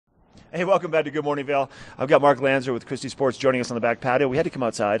Hey, welcome back to Good Morning Vail. I've got Mark Lanzer with Christy Sports joining us on the back patio. We had to come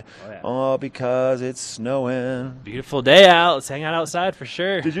outside because it's snowing. Beautiful day out. Let's hang out outside for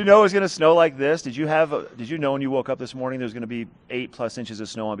sure. Did you know it was going to snow like this? Did you know when you woke up this morning there was going to be 8+ inches of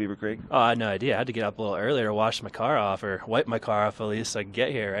snow on Beaver Creek? Oh, I had no idea. I had to get up a little earlier to wash my car off or wipe my car off at least so I could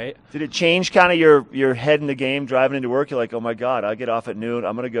get here, right? Did it change kind of your head in the game driving into work? You're like, oh my God, I get off at noon.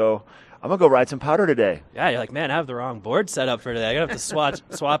 I'm gonna go ride some powder today. Yeah, you're like, man, I have the wrong board set up for today. I'm going to have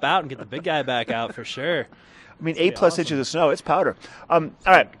to swap out and get the big guy back out for sure. I mean, 8+ inches of snow, it's powder. All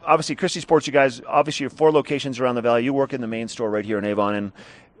right, obviously, Christy Sports, you guys, obviously, you have 4 locations around the valley. You work in the main store right here in Avon, and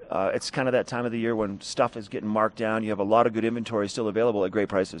it's kind of that time of the year when stuff is getting marked down. You have a lot of good inventory still available at great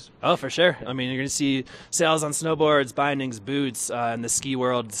prices. Oh, for sure. I mean, you're going to see sales on snowboards, bindings, boots, in the ski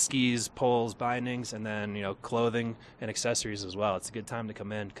world, skis, poles, bindings, and then, clothing and accessories as well. It's a good time to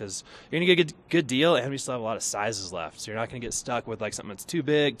come in because you're going to get a good deal, and we still have a lot of sizes left. So you're not going to get stuck with like something that's too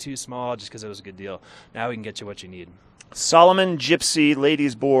big, too small, just because it was a good deal. Now we can get you what you need. Solomon Gypsy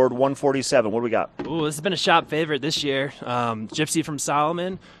Ladies Board 147. What do we got? Ooh, this has been a shop favorite this year. Gypsy from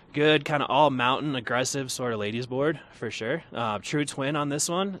Solomon. Good, kind of all mountain, aggressive sort of ladies board for sure. True twin on this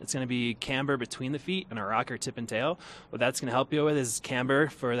one. It's going to be camber between the feet and a rocker tip and tail. What that's going to help you with is camber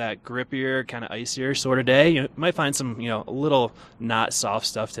for that grippier, kind of icier sort of day. You might find some, a little not soft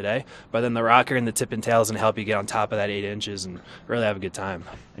stuff today, but then the rocker and the tip and tail is going to help you get on top of that 8 inches and really have a good time.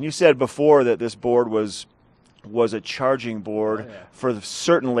 And you said before that this board was a charging board for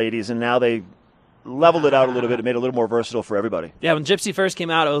certain ladies, and now they leveled it out a little bit and made it a little more versatile for everybody. Yeah, when Gypsy first came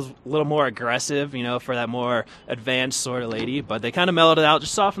out, it was a little more aggressive, for that more advanced sort of lady. But they kind of mellowed it out,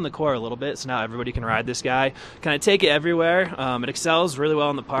 just softened the core a little bit, so now everybody can ride this guy. Kind of take it everywhere. It excels really well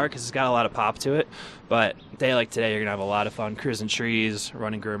in the park because it's got a lot of pop to it. But a day like today, you're going to have a lot of fun cruising trees,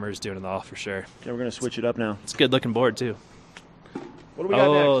 running groomers, doing it all for sure. Okay, we're going to switch it up now. It's a good-looking board, too. What do we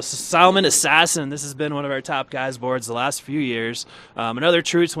got next? Solomon Assassin. This has been one of our top guys boards the last few years. Another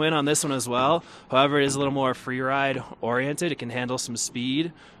true twin on this one as well. However, it is a little more free ride oriented. It can handle some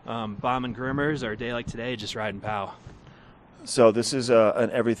speed. Bombing groomers or a day like today, just riding pow. So this is an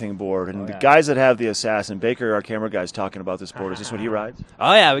everything board, and the guys that have the Assassin, Baker, our camera guy's talking about this board. Is this what he rides?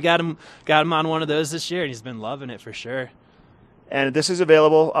 Oh yeah, we got him on one of those this year, and he's been loving it for sure. And this is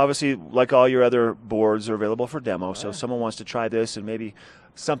available, obviously, like all your other boards are available for demo. So if someone wants to try this and maybe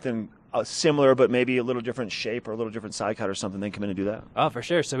something similar but maybe a little different shape or a little different side cut or something, they can come in and do that. Oh, for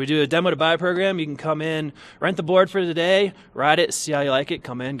sure. So we do a demo to buy program. You can come in, rent the board for the day, ride it, see how you like it,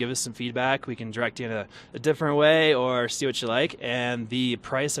 come in, give us some feedback. We can direct you in a different way or see what you like. And the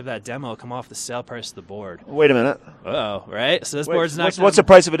price of that demo will come off the sale price of the board. Wait a minute. Uh-oh, right? So this board's not... What's the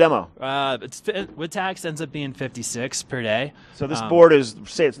price of a demo? With tax, ends up being $56 per day. So this board is,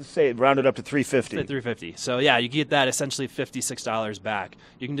 say rounded up to $350. $350. So yeah, you get that essentially $56 back.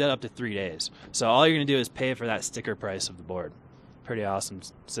 You can do that up to 3 days. So all you're going to do is pay for that sticker price of the board. Pretty awesome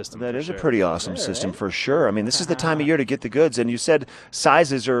system. That is a pretty awesome system for sure. I mean, this is the time of year to get the goods, and you said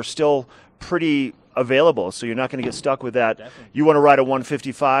sizes are still pretty available, so you're not going to get stuck with that. Definitely. You want to ride a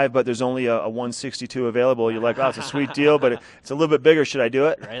 155, but there's only a 162 available. You're like, oh, it's a sweet deal, but it's a little bit bigger. Should I do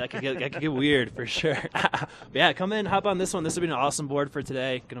it? Right, that could get weird for sure. But yeah, come in, hop on this one. This will be an awesome board for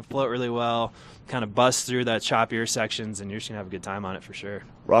today. Going to float really well, kind of bust through that choppier sections, and you're just going to have a good time on it for sure.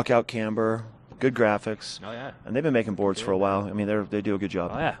 Rock out camber. Good graphics. Oh, yeah. And they've been making boards for a while. I mean, they do a good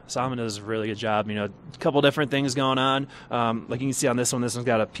job. Oh, yeah. Solomon does a really good job. A couple different things going on. Like you can see on this one's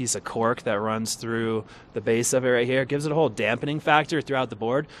got a piece of cork that runs through the base of it right here. It gives it a whole dampening factor throughout the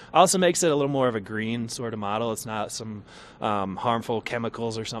board. Also makes it a little more of a green sort of model. It's not some harmful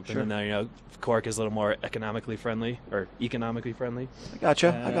chemicals or something in there. Cork is a little more economically friendly. I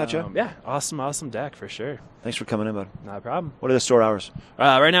gotcha. Yeah, awesome deck for sure. Thanks for coming in, bud. Not a problem. What are the store hours?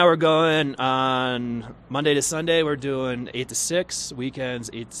 Right now we're going on Monday to Sunday. We're doing 8 to 6, weekends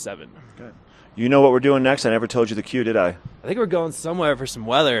 8 to 7. Okay. You know what we're doing next? I never told you the cue, did I? I think we're going somewhere for some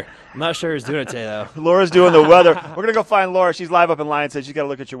weather. I'm not sure who's doing it today, though. Laura's doing the weather. We're going to go find Laura. She's live up in Lions Head. She's got to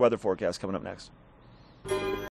look at your weather forecast coming up next.